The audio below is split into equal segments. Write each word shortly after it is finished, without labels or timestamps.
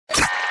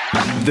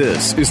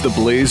This is the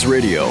Blaze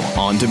Radio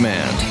on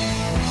demand.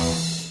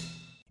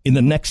 In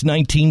the next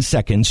 19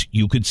 seconds,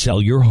 you could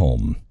sell your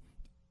home.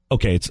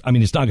 Okay, it's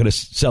not going to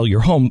sell your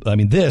home,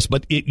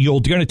 but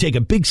you're going to take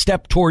a big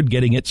step toward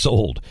getting it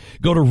sold.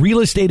 Go to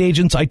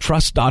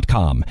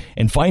realestateagentsitrust.com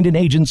and find an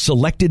agent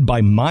selected by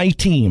my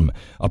team,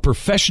 a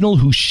professional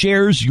who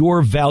shares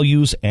your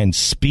values and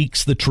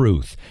speaks the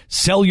truth.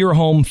 Sell your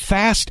home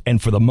fast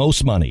and for the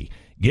most money.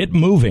 Get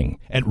moving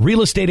at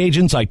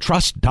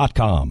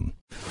realestateagentsitrust.com.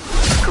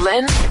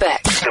 Glenn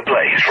Beck. The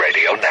Blaze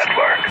Radio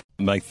Network.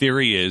 My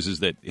theory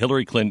is that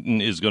Hillary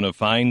Clinton is going to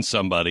find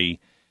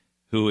somebody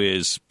who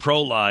is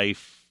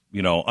pro-life,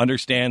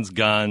 understands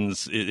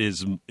guns,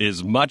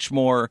 is much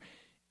more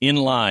in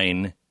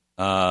line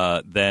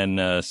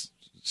than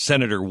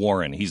Senator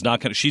Warren. She's not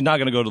going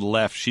to go to the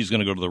left. She's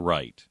going to go to the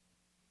right.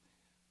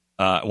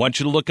 I want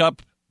you to look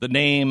up the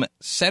name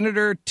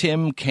Senator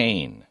Tim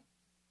Kaine.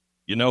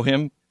 You know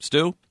him,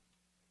 Stu?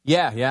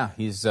 Yeah.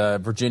 He's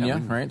Virginia,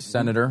 right?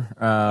 Senator.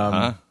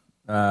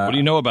 What do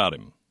you know about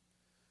him?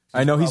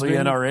 I know he's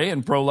NRA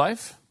and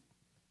pro-life.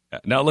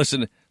 Now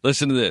listen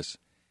to this.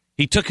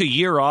 He took a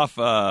year off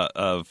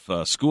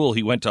of school.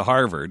 He went to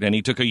Harvard, and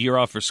he took a year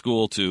off for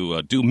school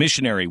to do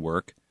missionary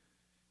work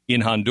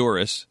in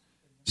Honduras.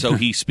 So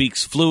he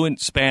speaks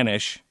fluent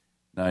Spanish.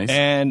 Nice.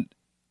 And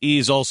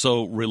he's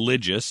also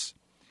religious.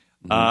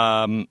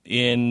 Mm-hmm.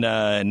 In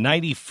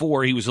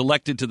 94, he was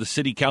elected to the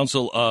city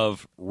council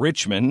of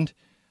Richmond.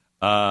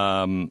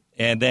 And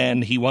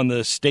then he won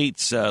the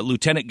state's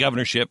lieutenant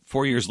governorship.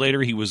 4 years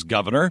later, he was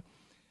governor.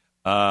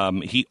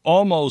 He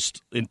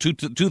almost, in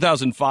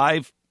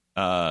 2005,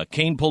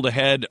 Kaine pulled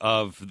ahead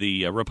of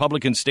the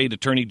Republican state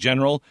attorney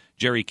general,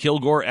 Jerry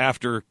Kilgore,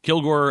 after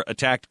Kilgore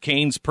attacked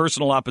Kaine's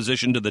personal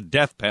opposition to the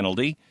death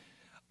penalty.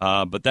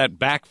 But that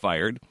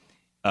backfired.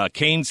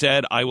 Kaine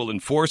said, "I will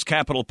enforce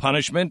capital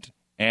punishment,"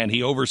 and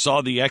he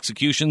oversaw the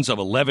executions of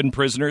 11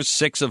 prisoners,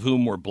 6 of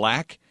whom were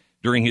black,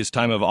 during his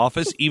time of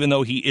office, even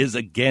though he is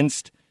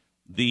against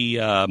the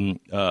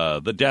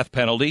death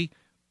penalty,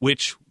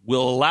 which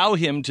will allow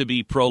him to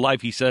be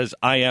pro-life. He says,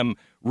 "I am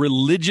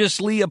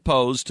religiously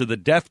opposed to the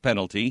death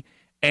penalty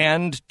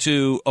and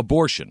to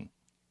abortion."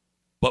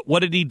 But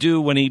what did he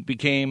do when he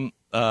became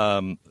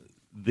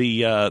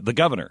the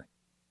governor?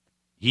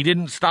 He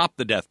didn't stop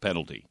the death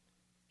penalty.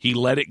 He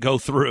let it go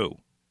through.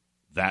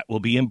 That will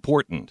be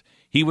important.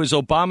 He was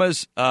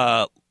Obama's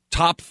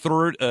top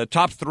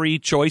three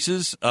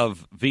choices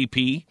of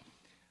VP.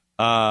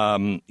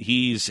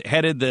 He's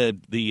headed the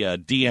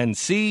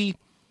DNC.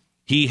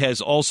 He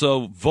has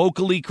also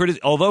vocally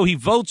criticized, although he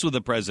votes with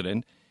the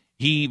president,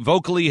 he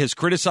vocally has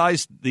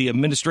criticized the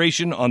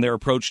administration on their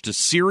approach to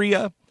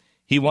Syria.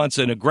 He wants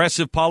an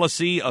aggressive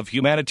policy of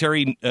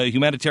humanitarian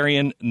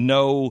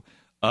no-fly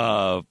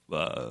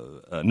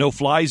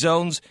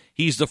zones.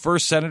 He's the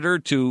first senator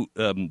to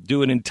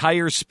do an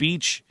entire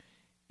speech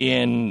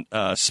in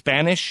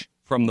Spanish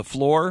from the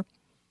floor.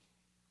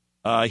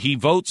 He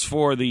votes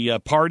for the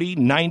party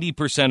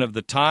 90% of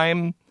the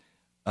time.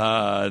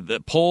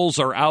 The polls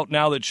are out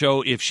now that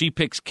show if she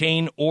picks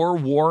Kaine or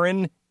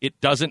Warren,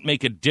 it doesn't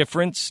make a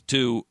difference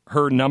to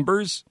her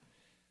numbers.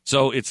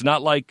 So it's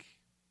not like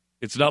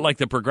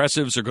the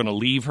progressives are going to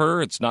leave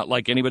her. It's not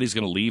like anybody's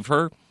going to leave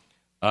her.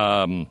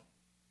 Let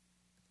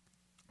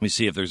me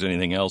see if there's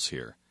anything else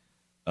here.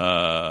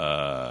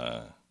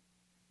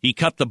 He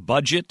cut the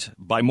budget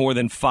by more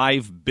than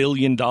 $5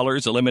 billion,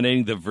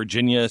 eliminating the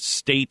Virginia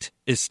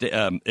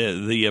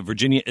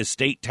Virginia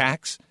estate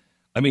tax.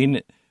 I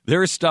mean,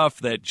 there's stuff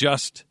that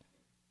just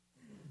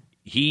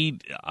he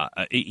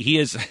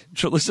is.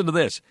 Listen to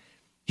this.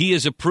 He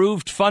has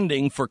approved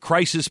funding for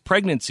crisis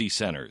pregnancy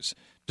centers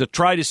to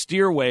try to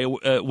steer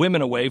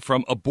women away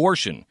from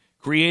abortion,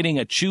 creating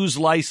a Choose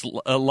Life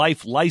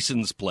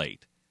license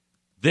plate.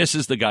 This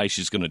is the guy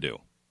she's going to do.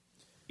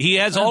 He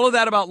has all of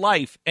that about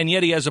life, and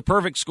yet he has a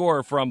perfect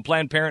score from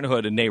Planned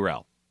Parenthood and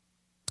NARAL.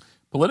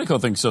 Politico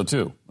thinks so,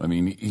 too. I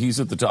mean, he's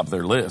at the top of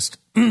their list.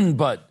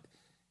 But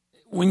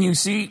when you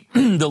see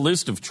the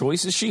list of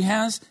choices she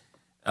has,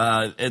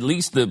 at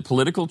least the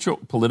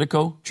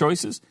Politico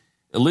choices,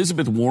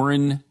 Elizabeth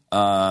Warren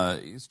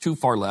is too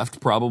far left,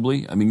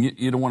 probably. I mean,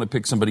 you don't want to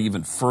pick somebody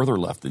even further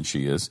left than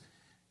she is.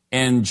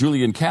 And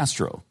Julian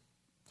Castro,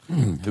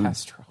 who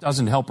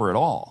doesn't help her at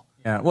all.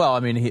 Yeah, well, I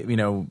mean,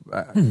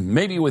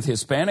 maybe with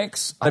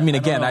Hispanics. I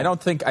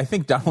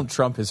think Donald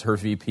Trump is her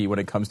VP when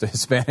it comes to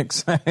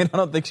Hispanics. I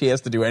don't think she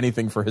has to do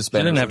anything for Hispanics. She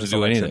didn't have to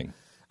do anything.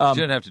 She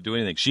didn't have to do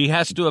anything. She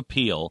has to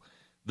appeal.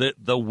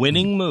 The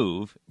winning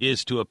move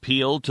is to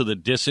appeal to the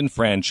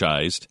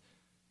disenfranchised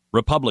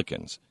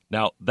Republicans.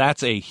 Now,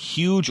 that's a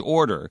huge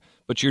order,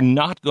 but you're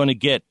not going to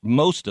get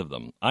most of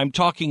them. I'm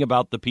talking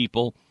about the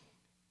people.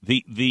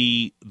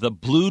 The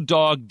blue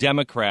dog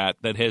Democrat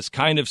that has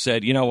kind of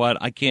said, you know what,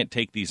 I can't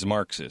take these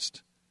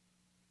Marxists.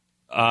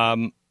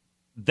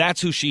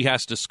 That's who she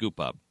has to scoop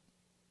up.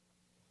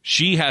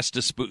 She has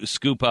to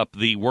scoop up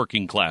the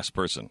working class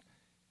person.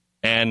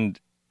 And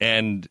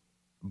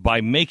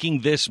by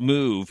making this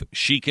move,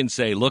 she can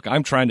say, look,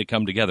 I'm trying to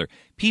come together.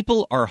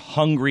 People are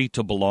hungry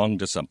to belong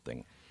to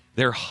something.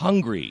 They're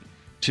hungry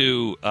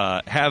to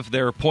have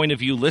their point of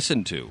view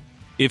listened to.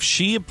 If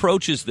she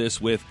approaches this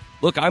with,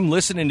 look, I'm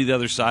listening to the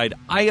other side.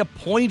 I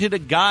appointed a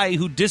guy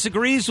who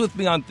disagrees with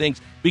me on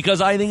things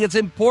because I think it's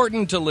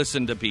important to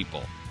listen to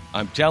people.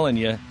 I'm telling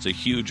you, it's a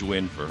huge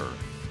win for her.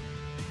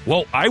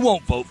 Well, I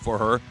won't vote for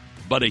her,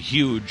 but a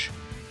huge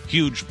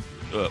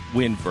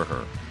win for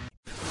her.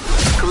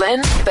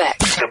 Glenn Beck.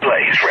 The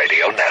Blaze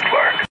Radio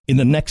Network. In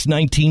the next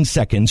 19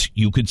 seconds,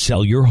 you could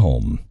sell your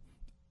home.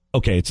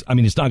 Okay, it's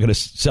not going to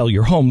sell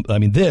your home,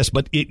 but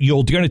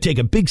you're going to take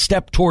a big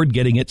step toward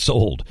getting it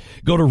sold.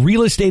 Go to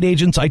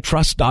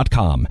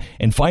realestateagentsitrust.com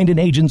and find an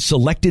agent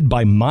selected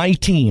by my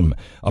team,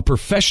 a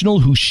professional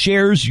who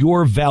shares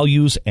your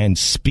values and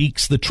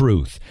speaks the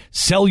truth.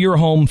 Sell your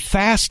home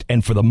fast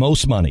and for the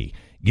most money.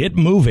 Get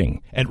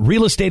moving at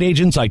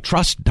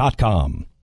realestateagentsitrust.com.